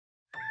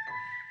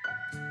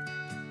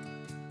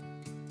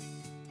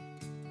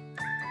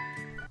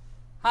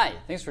Hi,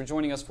 thanks for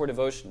joining us for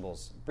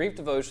Devotionables, brief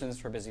devotions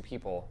for busy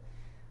people.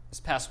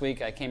 This past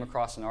week I came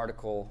across an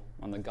article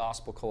on the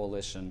Gospel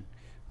Coalition.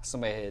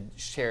 Somebody had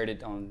shared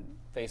it on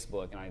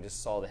Facebook and I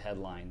just saw the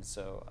headline,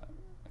 so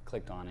I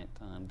clicked on it,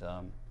 and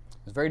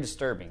it was very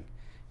disturbing.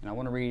 And I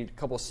want to read a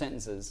couple of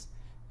sentences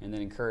and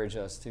then encourage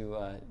us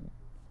to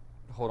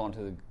hold on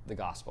to the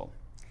gospel.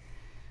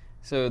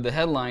 So the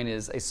headline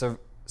is, a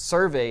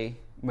survey,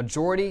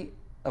 majority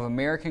of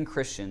American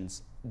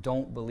Christians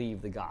don't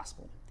believe the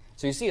gospel.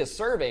 So you see a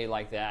survey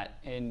like that,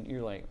 and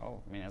you're like, oh,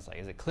 man, that's like,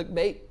 is it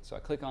clickbait? So I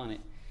click on it,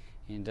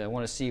 and I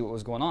want to see what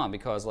was going on,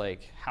 because,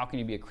 like, how can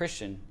you be a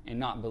Christian and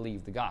not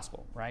believe the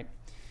gospel, right?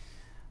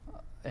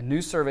 A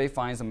new survey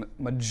finds a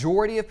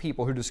majority of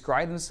people who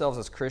describe themselves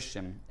as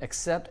Christian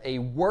accept a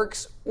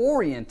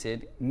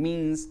works-oriented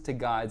means to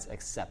God's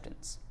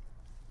acceptance.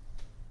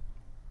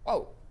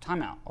 Oh,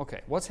 time out. Okay,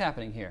 what's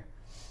happening here?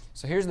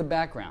 So here's the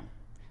background.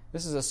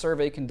 This is a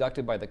survey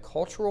conducted by the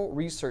Cultural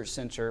Research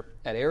Center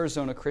at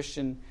Arizona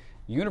Christian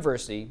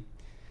University.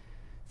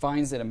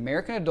 Finds that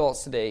American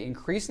adults today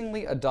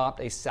increasingly adopt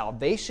a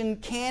salvation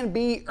can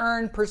be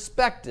earned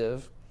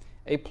perspective.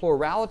 A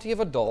plurality of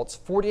adults,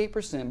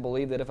 48%,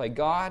 believe that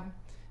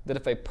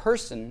if a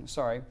person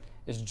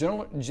is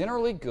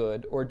generally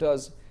good or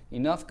does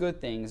enough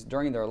good things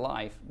during their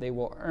life, they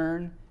will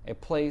earn a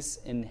place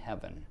in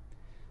heaven.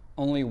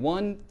 Only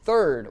one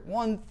third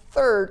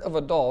of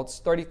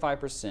adults,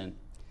 35%,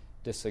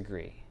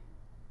 disagree.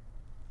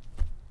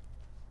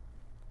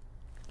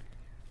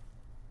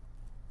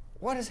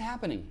 What is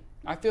happening?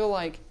 I feel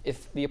like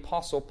if the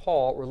Apostle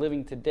Paul were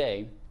living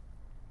today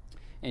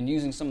and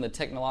using some of the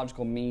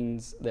technological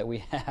means that we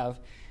have,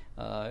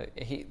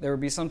 there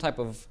would be some type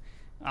of,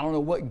 I don't know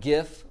what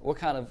GIF, what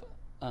kind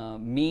of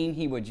meme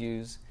he would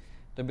use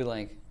to be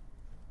like,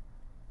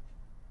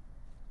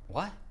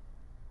 what?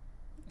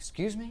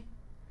 Excuse me?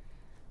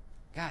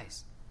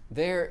 Guys,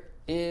 there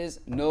is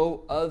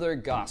no other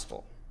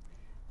gospel.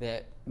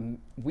 That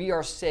we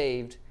are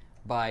saved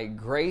by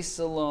grace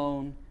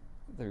alone,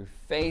 through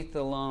faith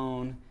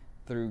alone,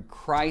 through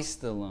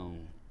Christ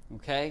alone.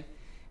 Okay?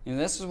 And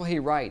this is what he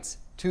writes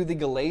to the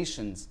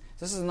Galatians.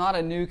 This is not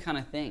a new kind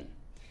of thing.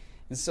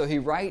 And so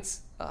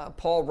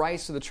Paul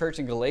writes to the church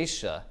in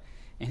Galatia,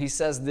 and he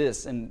says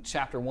this in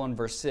chapter 1,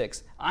 verse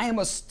 6, I am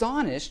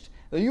astonished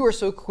that you are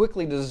so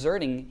quickly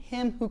deserting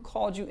him who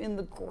called you in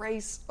the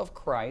grace of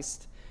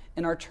Christ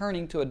and are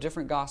turning to a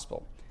different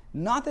gospel.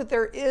 Not that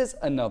there is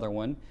another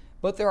one,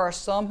 but there are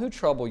some who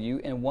trouble you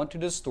and want to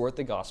distort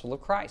the gospel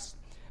of Christ.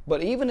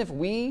 But even if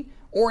we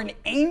or an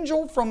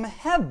angel from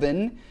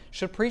heaven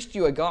should preach to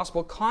you a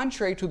gospel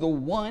contrary to the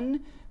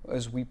one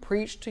as we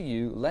preach to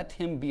you, let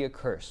him be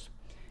accursed.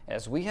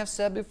 As we have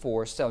said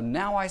before, so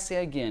now I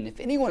say again, if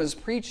anyone is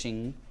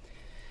preaching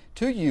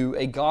to you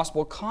a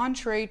gospel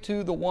contrary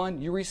to the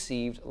one you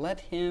received, let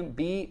him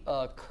be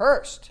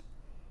accursed.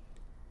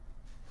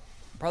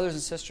 Brothers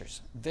and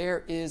sisters,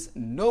 there is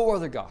no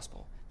other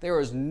gospel. There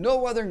is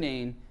no other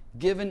name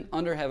given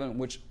under heaven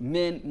which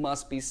men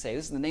must be saved.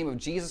 This is the name of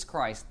Jesus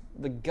Christ,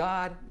 the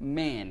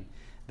God-man,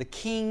 the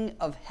King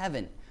of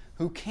heaven,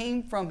 who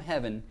came from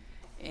heaven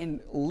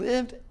and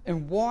lived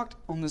and walked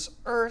on this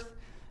earth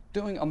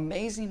doing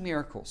amazing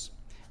miracles.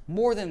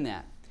 More than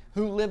that,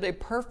 who lived a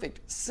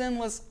perfect,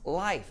 sinless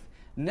life,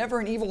 never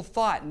an evil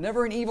thought,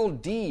 never an evil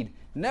deed,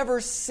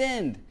 never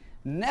sinned,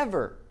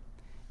 never.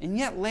 And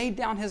yet laid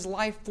down his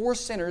life for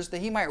sinners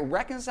that he might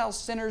reconcile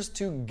sinners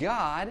to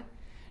God,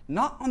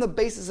 not on the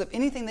basis of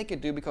anything they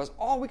could do, because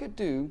all we could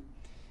do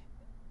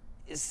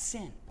is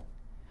sin.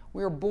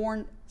 We are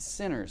born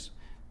sinners.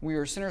 We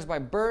are sinners by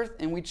birth,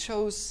 and we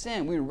chose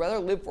sin. We would rather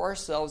live for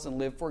ourselves than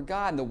live for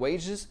God. And the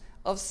wages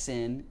of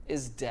sin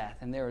is death,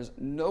 and there is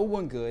no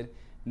one good,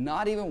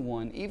 not even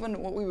one.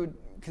 Even what we would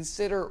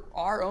consider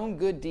our own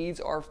good deeds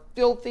are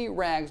filthy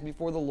rags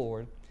before the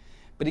Lord.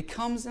 But he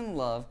comes in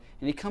love,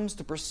 and he comes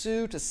to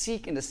pursue, to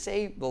seek, and to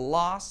save the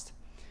lost,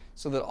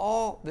 so that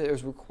all that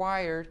is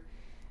required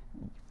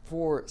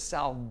for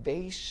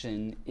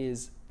salvation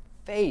is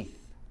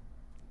faith.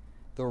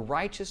 The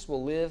righteous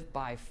will live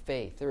by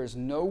faith. There is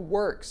no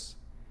works.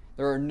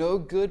 There are no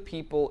good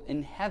people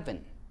in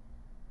heaven.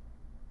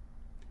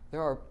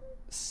 There are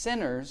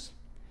sinners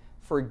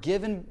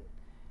forgiven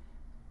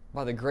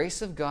by the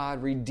grace of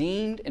God,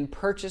 redeemed and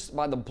purchased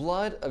by the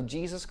blood of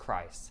Jesus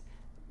Christ.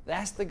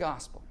 That's the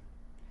gospel.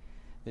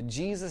 That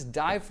Jesus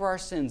died for our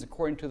sins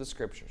according to the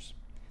Scriptures.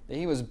 That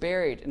he was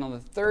buried, and on the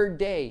third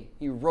day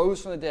he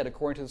rose from the dead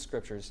according to the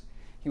Scriptures.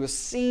 He was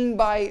seen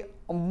by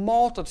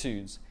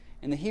multitudes,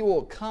 and that he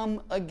will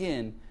come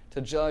again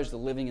to judge the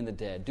living and the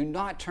dead. Do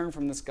not turn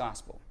from this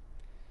gospel.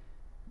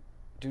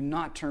 Do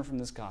not turn from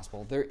this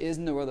gospel. There is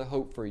no other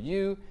hope for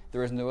you.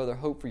 There is no other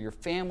hope for your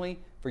family,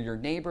 for your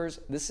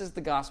neighbors. This is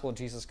the gospel of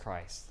Jesus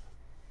Christ.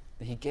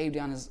 That he gave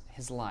down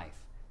his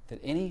life, that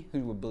any who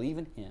would believe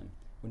in him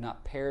would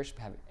not perish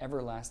but have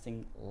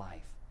everlasting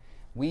life.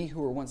 We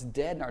who were once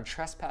dead in our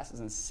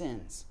trespasses and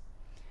sins,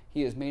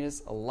 he has made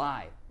us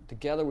alive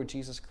together with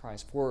Jesus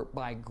Christ. For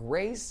by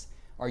grace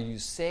are you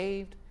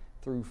saved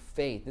through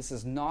faith. This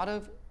is not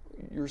of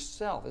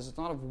yourself. This is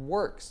not of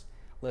works,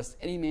 lest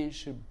any man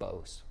should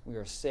boast. We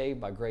are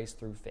saved by grace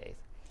through faith.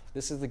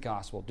 This is the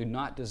gospel. Do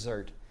not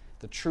desert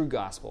the true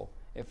gospel.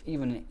 If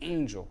even an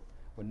angel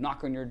would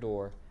knock on your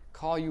door,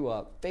 call you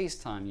up,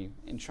 FaceTime you,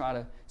 and try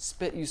to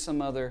spit you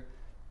some other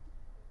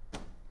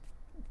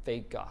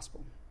fake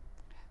gospel.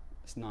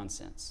 It's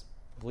nonsense.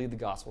 Believe the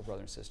gospel,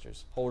 brothers and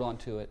sisters. Hold on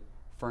to it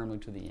firmly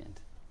to the end.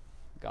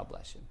 God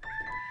bless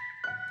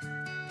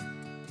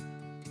you.